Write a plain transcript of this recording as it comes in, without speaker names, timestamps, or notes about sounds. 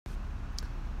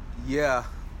Yeah,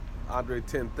 Andre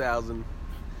 10,000,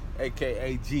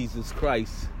 aka Jesus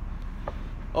Christ,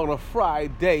 on a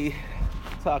Friday,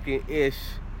 talking ish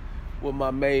with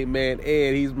my main man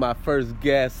Ed. He's my first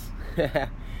guest.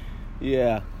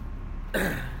 Yeah,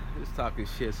 just talking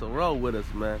shit. So roll with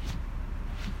us, man.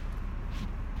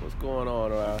 What's going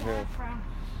on around here?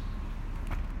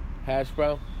 Hash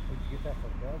brown? Did you get that for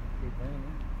Doug?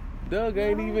 Doug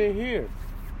ain't even here.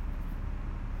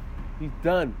 He's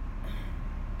done.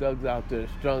 Doug's out there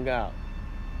strung out.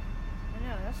 I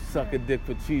know, that's sucking dick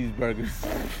for cheeseburgers.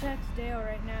 I'm gonna text Dale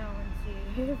right now and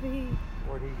see if he...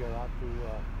 Where'd he go? Out to...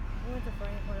 He went to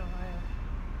Franklin, Ohio.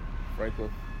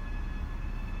 Franklin.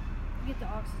 Get the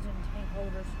oxygen tank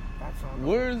holders. That's on.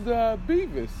 Where's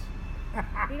Beavis?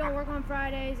 He don't work on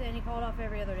Fridays and he called off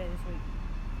every other day this week.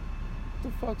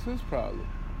 What the fuck's his problem?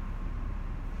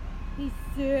 He's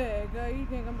sick. He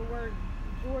can't come to work.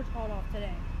 George called off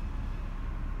today.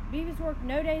 Beavis worked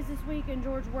no days this week and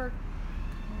George worked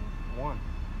one.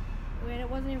 And it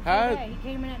wasn't even full day. He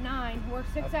came in at 9,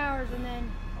 worked 6 hours, and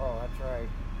then... Oh, that's right.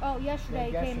 Oh, yesterday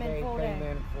he came in full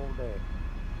day.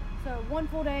 So 1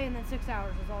 full day and then 6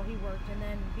 hours is all he worked, and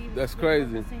then Beavis that's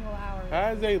crazy. A single hour.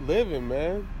 How's they living,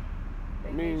 man?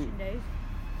 Vacation days.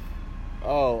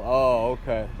 Oh,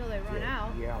 okay. Until they run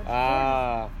out.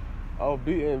 Yeah.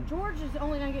 George is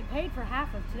only going to get paid for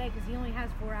half of today because he only has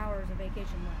 4 hours of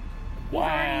vacation left. He's wow.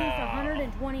 already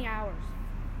used 120 hours.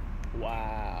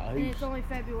 Wow. And it's only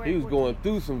February He was 14th. going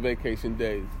through some vacation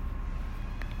days.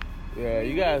 Yeah,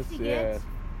 you guys, yeah.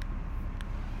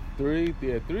 3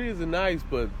 is nice,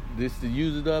 but just to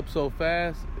use it up so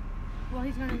fast. Well,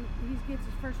 he gets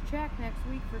his first check next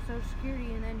week for Social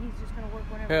Security, and then he's just gonna work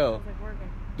whenever he feels like working.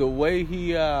 The way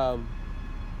he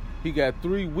got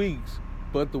 3 weeks,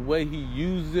 but the way he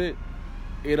used it,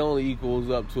 it only equals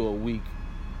up to a week.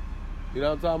 You know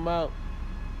what I'm talking about?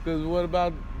 Because what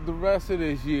about the rest of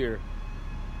this year?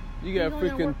 You got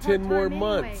freaking 10 more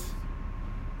months.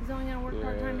 He's only gonna work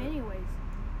part-time anyways.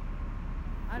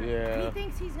 He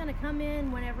thinks he's gonna come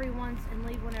in whenever he wants and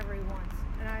leave whenever he wants.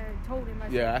 And I told him, I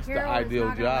said, that's the ideal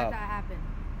not gonna job. let that happen.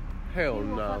 Hell he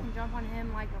will no. fucking jump on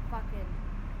him like a fucking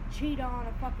cheetah on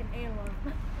a fucking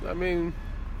antelope. I mean,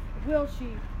 will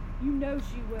she? You know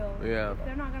she will. Yeah. If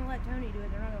they're not gonna let Tony do it,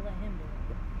 they're not gonna let him do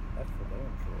it. That's for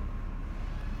damn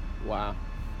sure. Wow.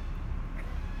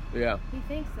 Yeah. He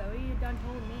thinks so. He done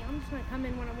told me, I'm just gonna come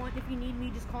in when I want. If you need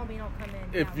me, just call me and I'll come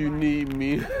in. If you need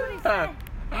me. That's what he said.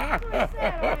 That's what he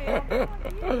said.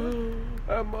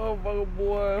 That motherfucker,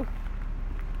 boy.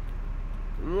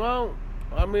 Well,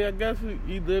 I mean, I guess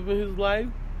he living his life.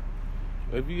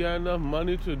 If he got enough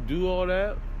money to do all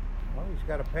that. Well, he's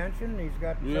got a pension. He's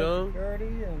got Social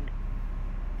Security, and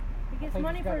he gets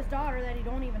money for his daughter that he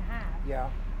don't even have. Yeah.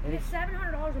 He gets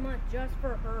 $700 a month just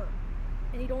for her,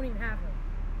 and he don't even have her.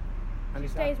 She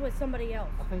stays with somebody else.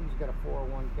 I think he's got a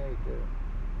 401k too.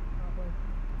 Probably.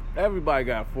 Everybody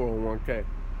got 401k.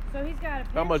 So he's got a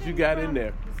pension. How much you got in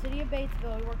there? The city of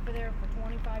Batesville. He worked for there for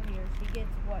 25 years. He gets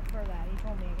what for that? He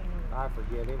told me. I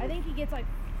forget it. I think he gets like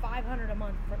 $500 a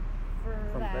month for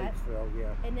from that. Batesville,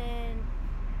 yeah. And then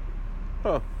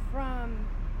from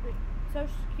the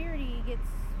Social Security, he gets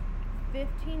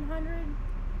 $1,500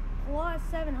 plus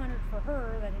 $700 for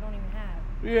her that he don't even have.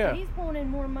 Yeah. So he's pulling in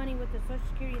more money with the Social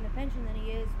Security and the pension than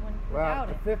he is without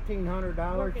it. Well,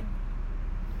 $1,500.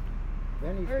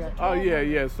 Then he's got. Oh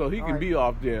yeah. So he can be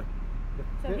off there.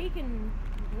 So he can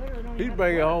literally don't. He's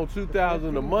bringing home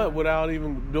 $2,000 a month without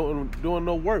even doing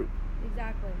no work.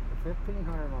 Exactly. The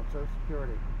 $1,500 on Social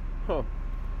Security. Huh.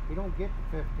 He don't get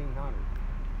the $1,500.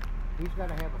 He's got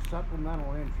to have a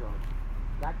supplemental insurance.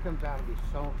 That comes out of his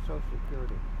Social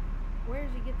Security. Where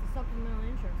does he get the supplemental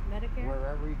insurance? Medicare?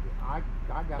 Wherever he I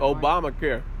got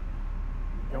Obamacare.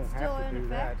 You don't have to do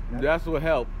that. That's what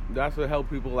help. That's what help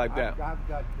people like that. I've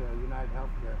got United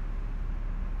Healthcare.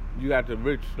 You got the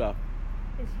rich stuff.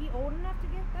 Is he old enough to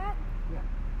get that?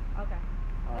 Yeah. Okay.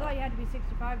 I thought you had to be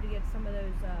 65 to get some of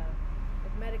those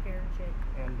like Medicare and shit.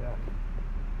 And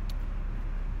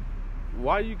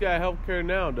why you got healthcare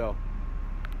now though?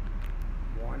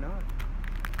 Why not?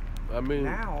 I mean,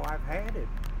 now I've had it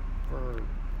for,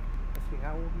 let's see,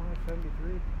 how old am I?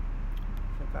 73?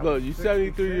 Look, you're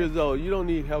 73 years old. You don't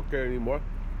need health care anymore.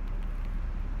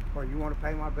 Or you want to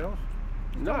pay my bills?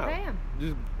 No. Don't pay 'em.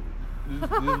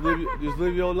 Just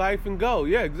live your life and go.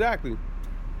 Yeah, exactly.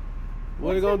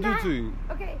 What are they going to do to you?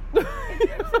 Okay.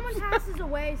 If someone passes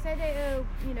away, say they owe,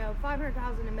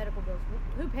 $500,000 in medical bills,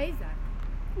 who pays that?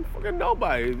 Fucking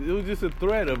nobody. It was just a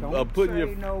threat of putting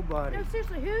your... nobody. No,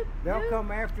 seriously, who? They'll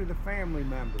come after the family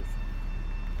members.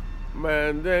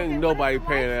 Man, there ain't nobody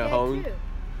paying that, homie.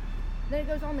 Then it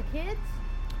goes on the kids?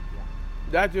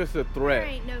 That's just a There threat.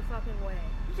 ain't no fucking way.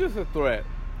 It's just a threat.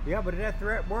 Yeah, but that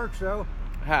threat works though.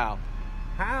 How?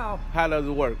 How? How does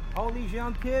it work? All these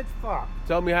young kids, fuck.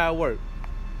 Tell me how it works.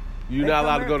 You're They not come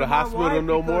allowed to go to after my hospital wife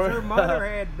no because more? Her mother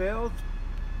had bills.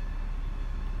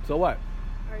 So what?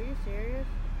 Are you serious?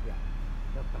 Yeah.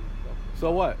 They'll come.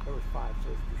 So what? There was 5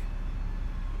 sisters.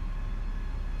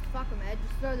 Fuck them, Ed.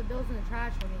 Just throw the bills in the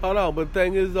trash when you Hold on, but the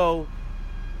thing is though,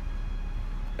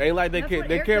 ain't like they That's can't what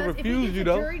they Eric can't does. If he refuse gets you a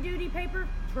though. Jury duty paper,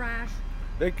 trash.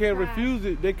 They can't Trash. refuse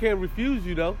it. They can't refuse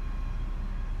you though.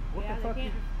 What Yeah, the they fuck?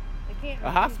 can't. They can't. A refuse you,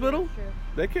 hospital? that's true.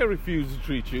 They can't refuse to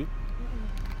treat you. You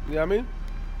know what I mean?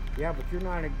 Yeah, but you're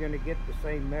not going to get the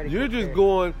same medical You're just care.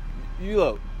 going. You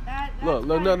look. That's Look,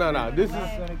 no. kinda This true in a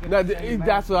is way. Gonna get the same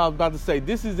that's what I was about to say.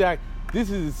 This is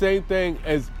the same thing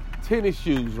as tennis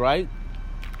shoes, right?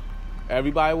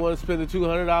 Everybody want to spend the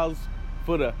 $200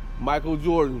 for the Michael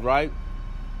Jordans, right?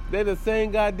 They're the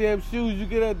same goddamn shoes you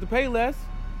get at the Payless.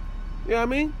 You know what I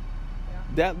mean? Yeah.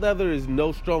 That leather is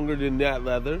no stronger than that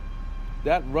leather.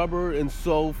 That rubber and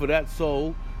sole for that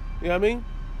sole. You know what I mean?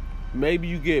 Maybe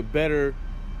you get better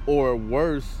or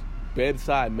worse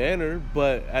bedside manner,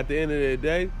 but at the end of the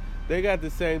day, they got the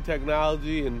same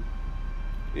technology and,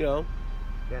 you know.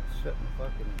 Got to sit in the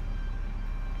fucking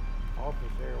office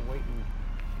there waiting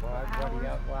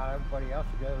while everybody else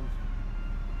goes.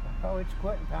 Oh, it's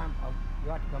quitting time. Oh,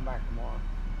 you have to come back tomorrow.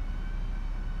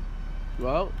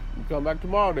 Well, you come back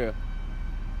tomorrow then.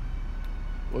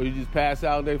 Or you just pass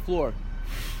out on their floor.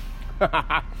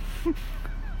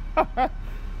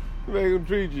 Make them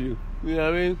treat you. You know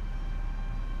what I mean?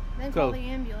 Then So- call the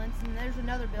ambulance, and there's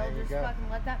another bill. There you Just go. fucking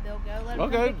let that bill go. Let them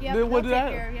Okay, come pick you up. then and what they'll did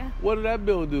take care of you. what did that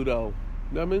bill do though?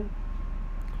 You know what I mean?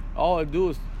 All it do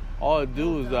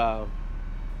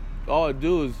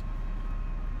is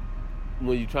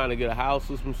when you're trying to get a house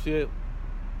or some shit,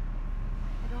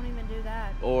 They don't even do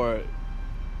that. or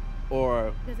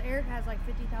Because Eric has like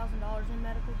 $50,000 in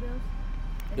medical bills.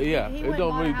 And Yeah, he it went and don't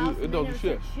bought a really do- house it and don't they do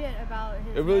never shit. said shit about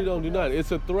his it really don't do medical nothing. bills.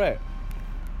 It's a threat.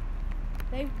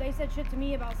 They said shit to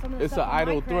me about some of the It's stuff an on my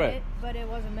idle credit, threat. but it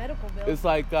was a medical bill. It's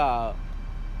like I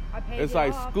paid it's it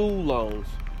like off. school loans.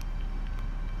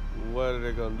 What are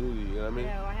they gonna do to you? You know what I mean?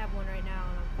 No, I have one right now,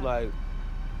 and I'm Like,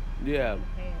 yeah, fucking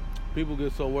pay it. people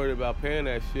get so worried about paying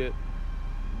that shit,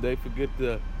 they forget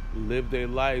to live their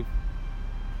life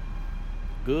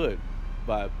good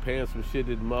by paying some shit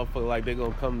that motherfucker like they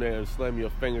gonna come there and slam your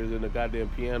fingers in the goddamn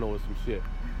piano or some shit.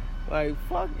 Like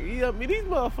fuck, yeah, I mean these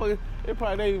motherfuckers,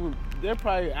 they're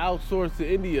probably outsourced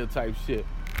to India type shit.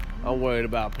 I'm worried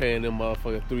about paying them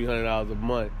motherfuckers $300 a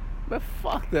month. Man,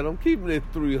 fuck that. I'm keeping it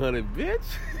 $300, bitch.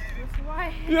 That's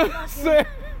why. You know what I'm saying?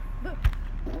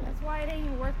 That's why it ain't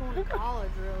even worth going to college,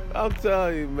 really. I'm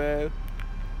telling you, man.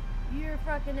 You're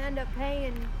fucking end up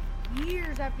paying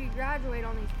years after you graduate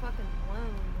on these fucking loans.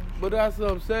 And shit. But that's what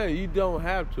I'm saying. You don't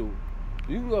have to.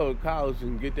 You can go to college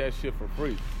and get that shit for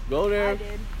free. Go there. I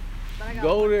did. But I got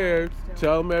Go one there. time still.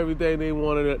 Tell them everything they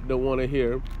want to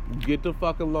hear. Get the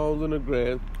fucking loans and the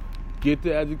grants. Get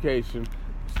the education.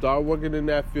 Start working in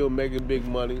that field, making big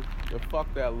money. And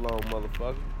fuck that loan,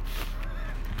 motherfucker.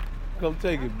 Come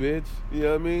take it, bitch. You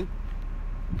know what I mean?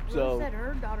 Rose said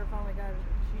her daughter finally got.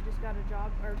 She just got a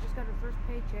job, or just got her first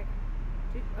paycheck,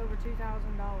 over $2,000.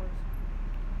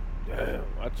 Damn,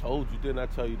 I told you, didn't I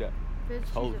tell you that? She's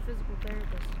a Told you. physical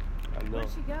therapist. I know. Where'd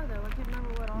she go though? I can't remember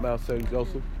what. Mount office she St. went to.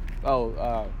 Joseph.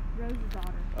 Oh, Rose's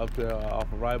daughter. up there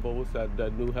off of Ribo. What's that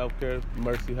new healthcare?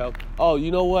 Mercy Health. Oh,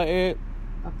 you know what, Ed?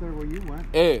 Up there where you went.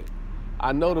 Ed,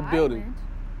 I know the I building. went.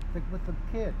 Like with the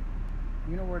kid.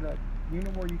 You know where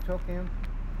you took him?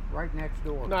 Right next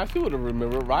door. Nah, she would have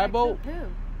remembered. I Ribo? took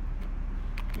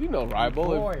who? You know Ribo.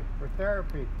 Boy, for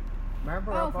therapy.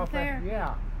 Remember Oh, up for off that? therapy.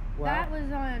 Yeah. Well, That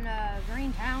was on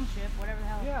Green Township, whatever the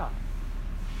hell. yeah.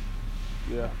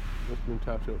 Yeah, that's been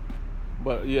Township.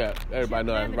 But yeah, everybody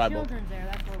They knows have a Ribo. Children's there.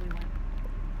 That's where we went.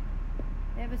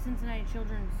 They have a Cincinnati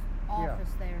Children's office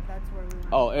there. That's where we went.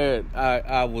 Oh, Ed,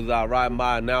 I was riding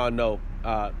by. Now I know.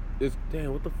 It's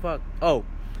damn. What the fuck? Oh,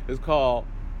 it's called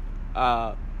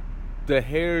the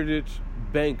Heritage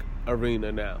Bank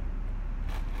Arena now.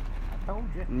 I told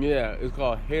you. Yeah, it's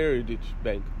called Heritage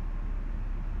Bank.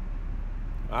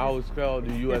 I always called the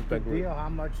It's U.S. just Bank the Arena. deal. How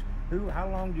much? How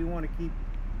long do you want to keep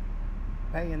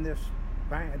paying this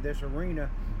bank, this arena,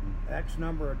 X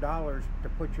number of dollars to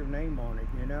put your name on it?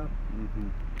 You know.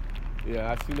 Mm-hmm.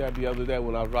 Yeah, I seen that the other day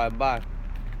when I was riding by. Ed,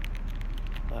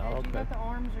 you Okay. got the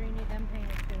arms, or you need them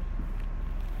painted too?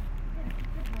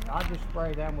 I'll just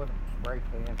spray them with a spray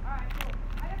can. Alright, cool.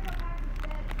 I gotta go back to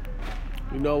bed so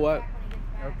that You know what?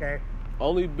 Okay.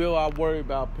 Only bill I worry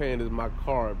about paying is my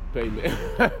car payment.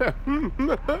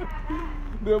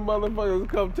 them motherfuckers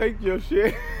come take your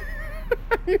shit.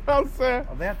 You know what I'm saying?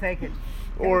 Well, they'll take it.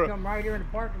 They'll Or- come right here in the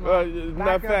parking lot, matter back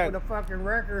of up fact- with a fucking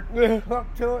record, Yeah. hook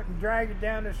to it, and drag it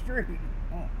down the street.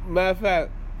 Matter of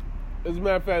fact, as a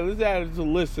matter of fact, let's add a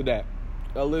list of that.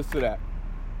 A list of that.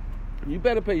 You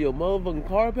better pay your motherfucking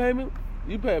car payment.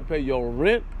 You better pay your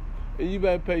rent. And you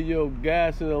better pay your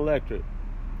gas and electric.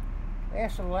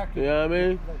 Gas and electric. You know what I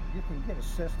mean? You can get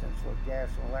assistance with gas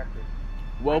and electric.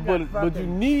 Well, I got but you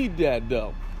fucking- need that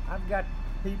though. I've got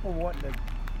people wanting to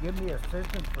give me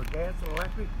assistance for gas and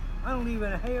electric. I don't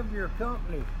even have your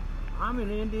company. I'm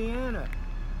in Indiana.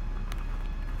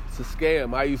 It's a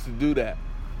scam. I used to do that.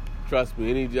 Trust me,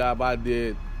 any job I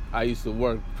did, I used to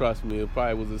work. Trust me, it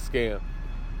probably was a scam.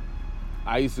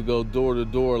 I used to go door to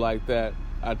door like that.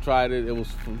 I tried it. It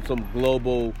was from some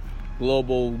global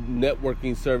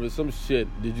networking service, some shit.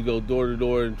 Did you go door to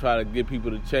door and try to get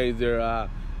people to change their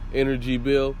energy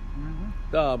bill? Mm-hmm.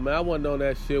 Nah, man, I wasn't on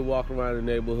that shit walking around the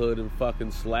neighborhood in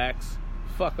fucking slacks.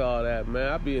 Fuck all that,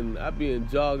 man. I be in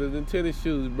joggers and tennis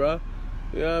shoes, bro.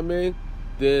 You know what I mean?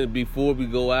 Then before we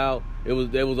go out,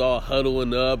 they was all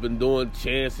huddling up and doing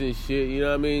chants and shit. You know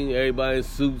what I mean? Everybody in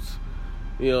suits,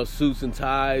 suits and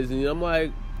ties. And I'm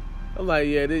like,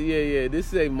 yeah,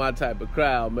 this ain't my type of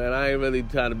crowd, man. I ain't really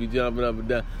trying to be jumping up and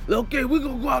down. Okay, we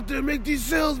gonna go out there and make these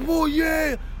sales more,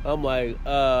 yeah. I'm like,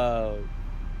 man,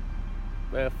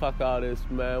 fuck all this,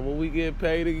 man. When we get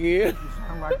paid again, You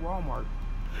sound like Walmart.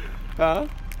 huh?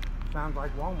 Sounds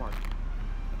like Walmart.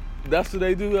 That's what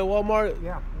they do at Walmart.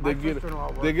 Yeah, my They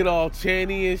sister-in-law works get all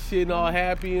chanty and shit and all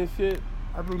happy and shit.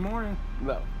 every morning.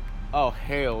 No. Oh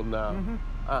hell no.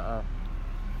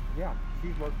 Mm-hmm. Yeah,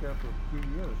 she's worked there for a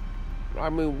few years. I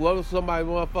mean, what if somebody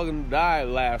motherfucking died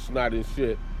last night and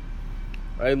shit?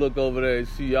 I look over there and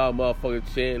see y'all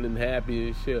motherfucking chanting and happy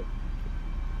and shit.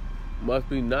 Must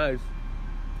be nice.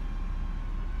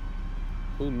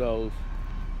 Who knows?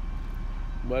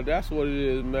 But that's what it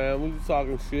is, man. We just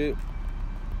talking shit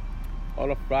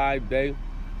on a Friday.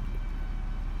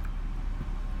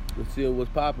 And seeing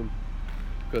what's popping.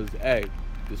 Cause hey,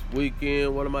 this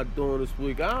weekend, what am I doing this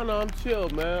week? I don't know, I'm chill,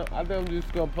 man. I think I'm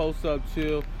just gonna post up,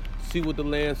 chill, see what the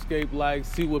landscape like,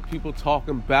 see what people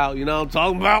talking about, you know what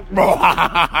I'm talking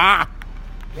about?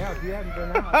 Yeah, if you haven't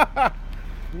been out,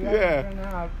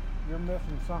 Yeah. you're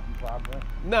missing something probably.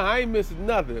 Nah, I ain't missing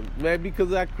nothing, man,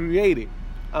 because I created.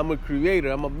 I'm a creator.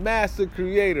 I'm a master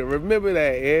creator. Remember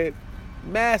that, Ed.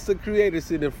 Master creator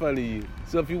sitting in front of you.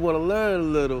 So if you want to learn a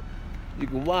little, you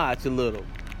can watch a little.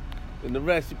 And the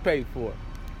rest you pay for.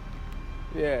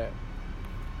 Yeah.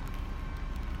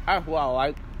 That's what I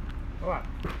like. What?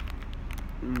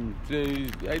 See,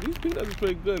 hey, these peanuts are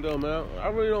pretty good though, man. I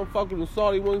really don't fuck with the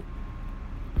salty ones.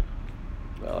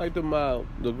 I like the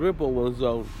Grippo ones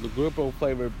though. The Grippo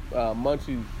flavored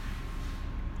munchies.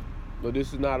 But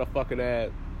this is not a fucking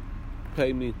ad.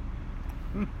 Pay me.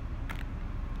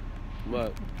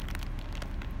 But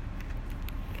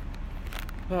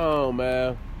oh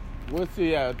man. Let's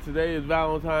see, today is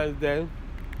Valentine's Day.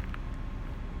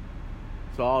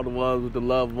 So all the ones with the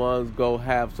loved ones, go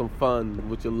have some fun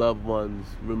with your loved ones.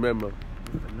 Remember,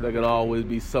 they can always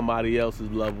be somebody else's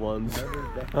loved ones.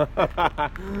 You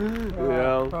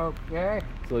know? Okay.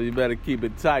 So you better keep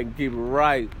it tight and keep it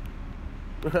right.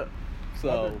 Another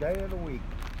So day of the week.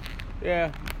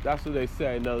 yeah, that's what they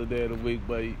say, another day of the week.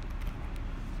 But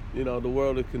you know, the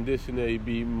world is conditioned to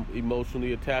be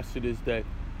emotionally attached to this day.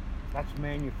 That's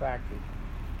manufactured.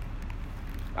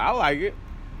 I like it.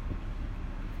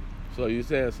 So you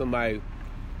saying somebody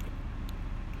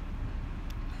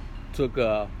took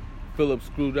a Phillips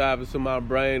screwdriver to my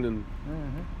brain and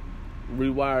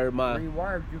rewired my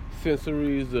Rewired you.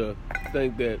 sensories to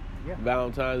think that Yeah.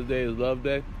 Valentine's Day is Love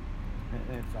Day?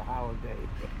 It's a holiday.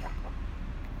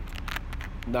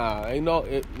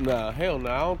 Nah, hell no.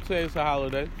 I don't say it's a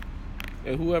holiday.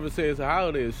 And whoever says it's a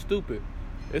holiday is stupid.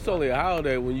 It's only a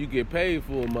holiday when you get paid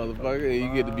for a motherfucker and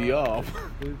you get to be off.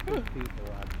 Stupid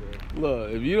people out there.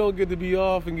 Look, if you don't get to be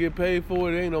off and get paid for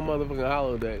it, it ain't no motherfucking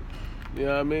holiday. You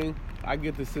know what I mean? I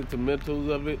get the sentimentals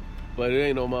of it, but it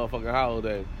ain't no motherfucking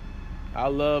holiday. I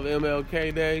love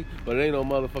MLK Day, but it ain't no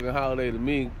motherfucking holiday to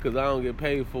me because I don't get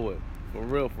paid for it. For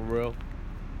real, for real.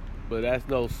 But that's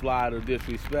no slide or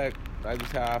disrespect. That's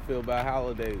just how I feel about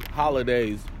holidays.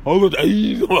 Holidays.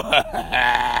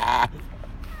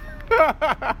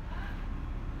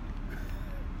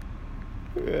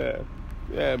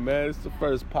 Yeah, man. It's the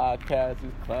first podcast.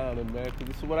 It's clowning, man. Because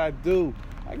it's what I do.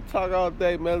 I can talk all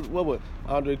day, man. What was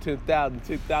Andre 10,000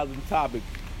 topics.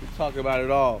 We talk about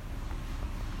it all.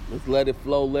 Let's let it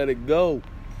flow, let it go.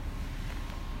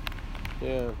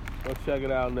 Yeah, go check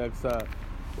it out next time.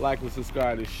 Like and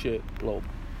subscribe to this shit, little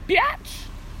bitch.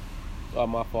 Oh,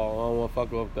 my fault. I don't want to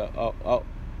fuck up the. Oh.